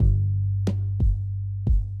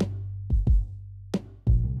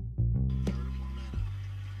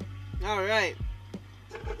Alright.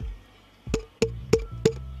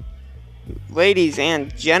 Ladies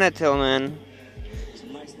and gentlemen, it's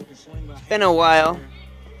been a while.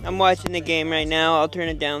 I'm watching the game right now. I'll turn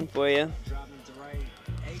it down for you.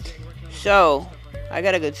 So, I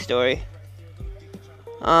got a good story.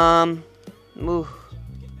 So,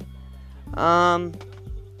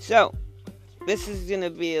 this is gonna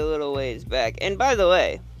be a little ways back. And by the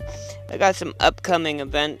way, I got some upcoming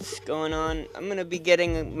events going on. I'm gonna be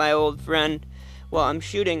getting my old friend. Well, I'm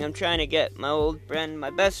trying to get my old friend, my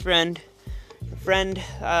best friend, a friend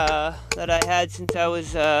that I had since I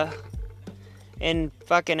was in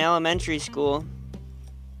fucking elementary school.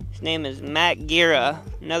 His name is Matt Gira,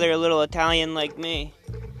 another little Italian like me.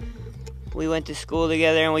 We went to school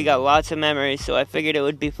together and we got lots of memories, so I figured it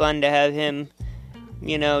would be fun to have him,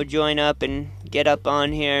 join up and get up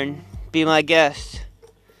on here and be my guest.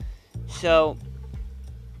 So,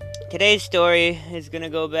 today's story is gonna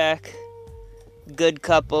go back a good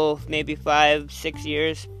couple, maybe 5-6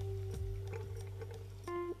 years.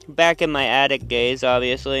 Back in my attic days,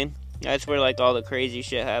 obviously. That's where, all the crazy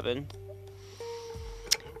shit happened.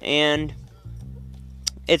 And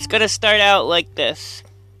it's gonna start out like this.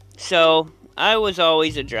 So, I was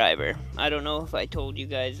always a driver. I don't know if I told you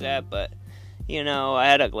guys that, but, I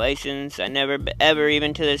had a license. I never, ever,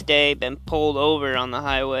 even to this day, been pulled over on the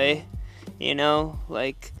highway. It's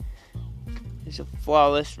a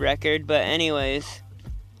flawless record. But anyways,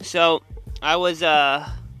 so, I was,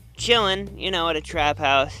 chilling, at a trap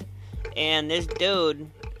house. And this dude,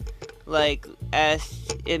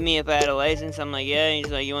 asked me if I had a license. I'm like, yeah. And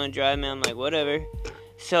he's like, you want to drive me? I'm like, whatever.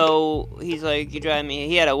 So, he's like, you drive me.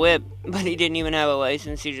 He had a whip, but he didn't even have a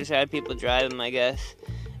license. He just had people drive him, I guess.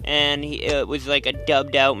 And it was like a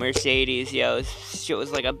dubbed out Mercedes. Shit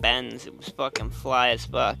was like a Benz. It was fucking fly as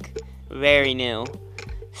fuck. Very new.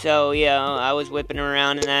 So, I was whipping him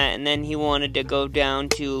around in that. And then he wanted to go down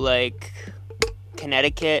to,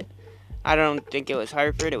 Connecticut. I don't think it was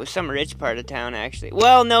Hartford. It was some rich part of town, actually.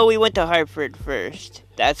 Well, no, we went to Hartford first.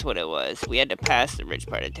 That's what it was. We had to pass the rich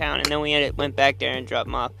part of town, and then we went back there and dropped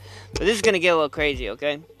him off. But this is going to get a little crazy,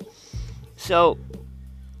 okay? So,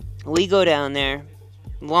 we go down there.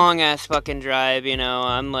 Long-ass fucking drive,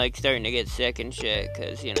 I'm, starting to get sick and shit,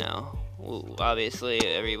 because, obviously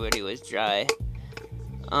everybody was dry.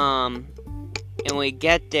 And we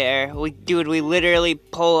get there. We literally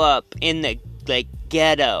pull up in the,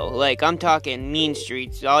 ghetto. I'm talking mean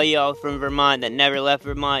streets. All y'all from Vermont that never left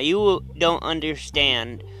Vermont, you don't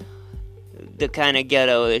understand the kind of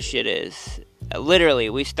ghetto this shit is. Literally,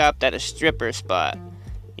 we stopped at a stripper spot,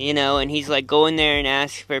 and he's going there and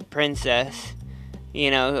asks for Princess.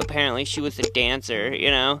 Apparently she was a dancer,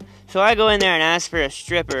 So I go in there and ask for a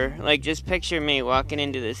stripper. Just picture me walking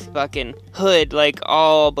into this fucking hood,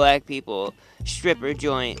 all black people, stripper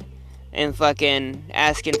joint, and fucking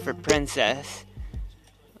asking for Princess.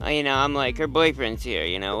 I'm like, her boyfriend's here,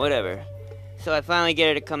 whatever. So I finally get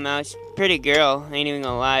her to come out. She's a pretty girl, ain't even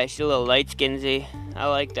gonna lie. She's a little light-skinsy. I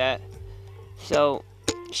like that. So,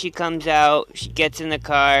 she comes out, she gets in the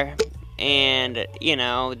car, and,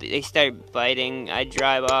 they start fighting. I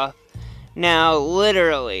drive off. Now,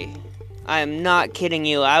 literally, I'm not kidding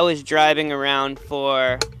you, I was driving around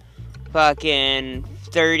for fucking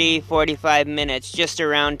 30-45 minutes just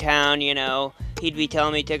around town, He'd be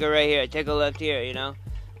telling me, take a right here, take a left here,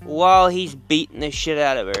 while he's beating the shit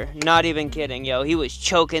out of her. Not even kidding, he was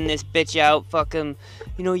choking this bitch out, fucking,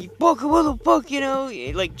 you fucking motherfucker,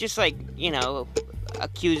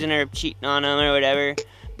 accusing her of cheating on him or whatever.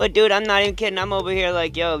 But dude, I'm not even kidding, I'm over here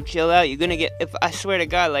yo, chill out, you're gonna get, I swear to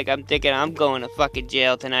God, I'm thinking I'm going to fucking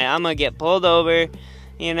jail tonight. I'm gonna get pulled over,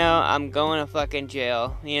 I'm going to fucking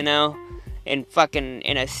jail, in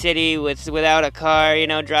a city without a car,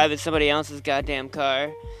 driving somebody else's goddamn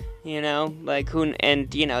car.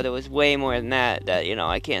 There was way more than that,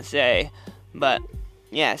 I can't say. But,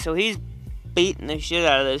 yeah, so he's beating the shit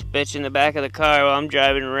out of this bitch in the back of the car while I'm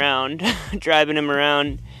driving him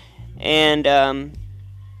around. And,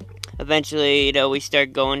 eventually, we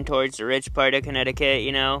start going towards the rich part of Connecticut,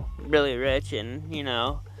 really rich, and,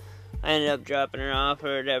 I ended up dropping her off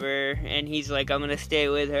or whatever, and he's like, I'm gonna stay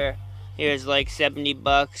with her. Here's,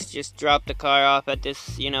 $70, just drop the car off at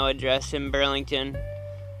this, address in Burlington.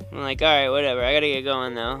 I'm like, alright, whatever, I gotta get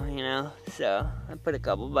going though, So, I put a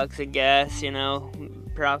couple bucks of gas,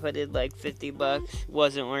 profited $50.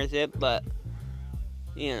 Wasn't worth it, but,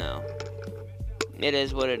 it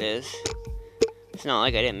is what it is. It's not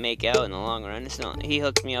like I didn't make out in the long run. He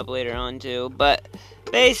hooked me up later on too, but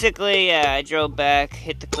basically, yeah, I drove back,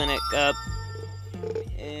 hit the clinic up,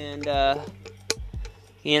 and, that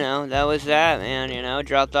was that, man,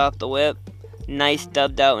 dropped off the whip. nice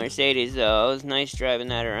dubbed out Mercedes though. It was nice driving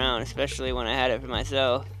that around, especially when I had it for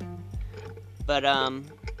myself. But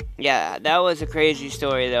yeah, that was a crazy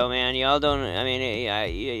story though, man. Y'all don't, I mean,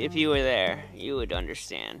 if you were there, you would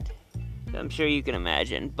understand. I'm sure you can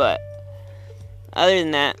imagine. But other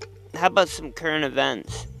than that, how about some current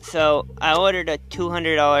events? So I ordered a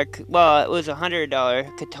 $200, well, it was a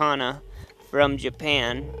 $100 katana from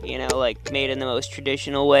Japan, you know, like made in the most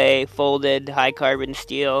traditional way, folded, high carbon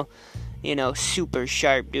steel, you know, super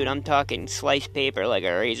sharp, dude. I'm talking sliced paper like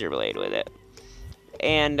a razor blade with it.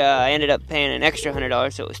 And I ended up paying an extra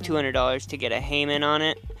 $100, so it was $200 to get a Hayman on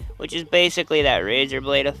it, which is basically that razor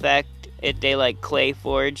blade effect. They like clay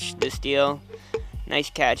forged the steel. Nice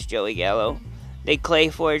catch, Joey Gallo. They clay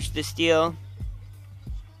forged the steel,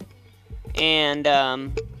 and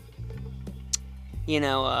you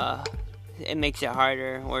know, it makes it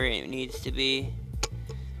harder where it needs to be.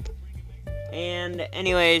 And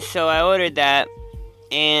anyways, so I ordered that,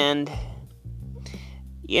 and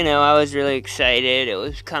you know, I was really excited. It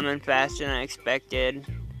was coming faster than I expected,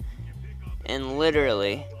 and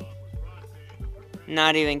literally,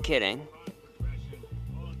 not even kidding,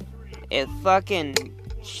 it fucking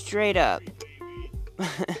straight up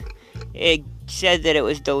it said that it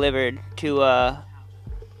was delivered to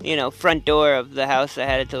you know, front door of the house I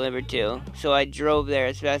had it delivered to. So I drove there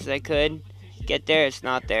as fast as I could. Get there, it's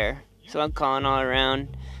not there. So I'm calling all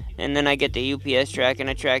around, and then I get the UPS track, and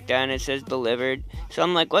I track down and it says delivered. So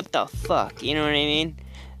I'm like, what the fuck, you know what I mean?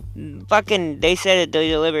 Fucking, they said they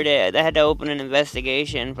delivered it. They had to open an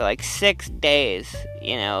investigation for like 6 days,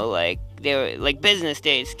 you know, like they were like business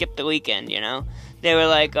days, skip the weekend, you know. They were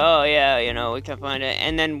like, oh yeah, you know, we can find it.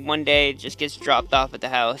 And then one day it just gets dropped off at the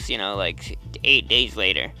house, you know, like 8 days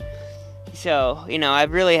later. So, you know, I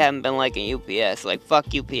really haven't been liking UPS, like fuck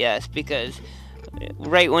UPS, because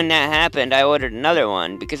right when that happened, I ordered another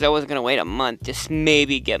one because I wasn't going to wait a month to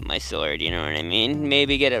maybe get my sword, you know what I mean?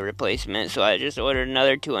 Maybe get a replacement, so I just ordered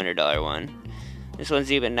another $200 one. This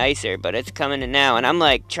one's even nicer, but it's coming in now, and I'm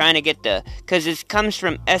like trying to get because it comes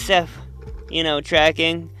from SF, you know,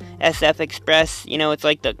 tracking, SF Express, you know, it's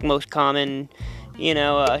like the most common, you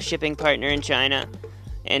know, shipping partner in China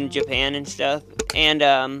and Japan and stuff,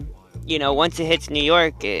 and, you know, once it hits New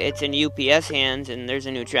York, it's in UPS hands, and there's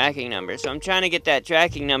a new tracking number. So I'm trying to get that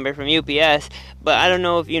tracking number from UPS, but I don't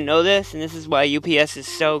know if you know this, and this is why UPS is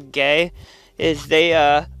so gay, is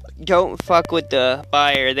they don't fuck with the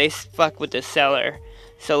buyer, they fuck with the seller.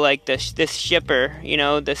 So like this shipper, you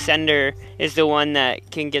know, the sender is the one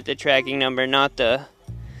that can get the tracking number, not the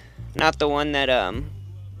one that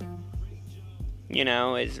you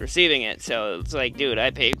know, is receiving it. So it's like, dude,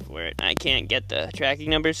 I paid for it. I can't get the tracking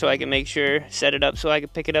number, so I can make sure, set it up so I can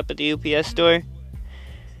pick it up at the UPS store.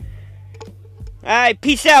 Alright,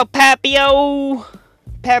 peace out, Papio!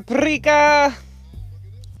 Paprika!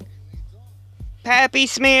 Pappy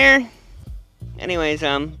smear! Anyways,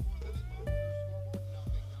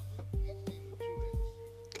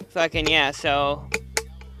 fucking yeah, so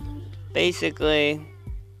basically,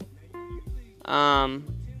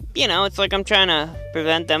 you know, it's like I'm trying to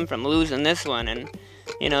prevent them from losing this one, and,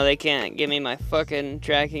 you know, they can't give me my fucking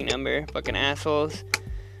tracking number, fucking assholes.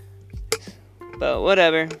 But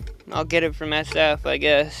whatever, I'll get it from SF, I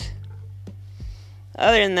guess.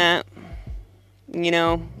 Other than that, you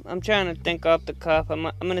know, I'm trying to think off the cuff.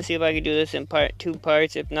 I'm gonna see if I can do this in two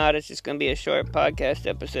parts. If not, it's just gonna be a short podcast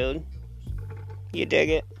episode. You dig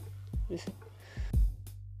it?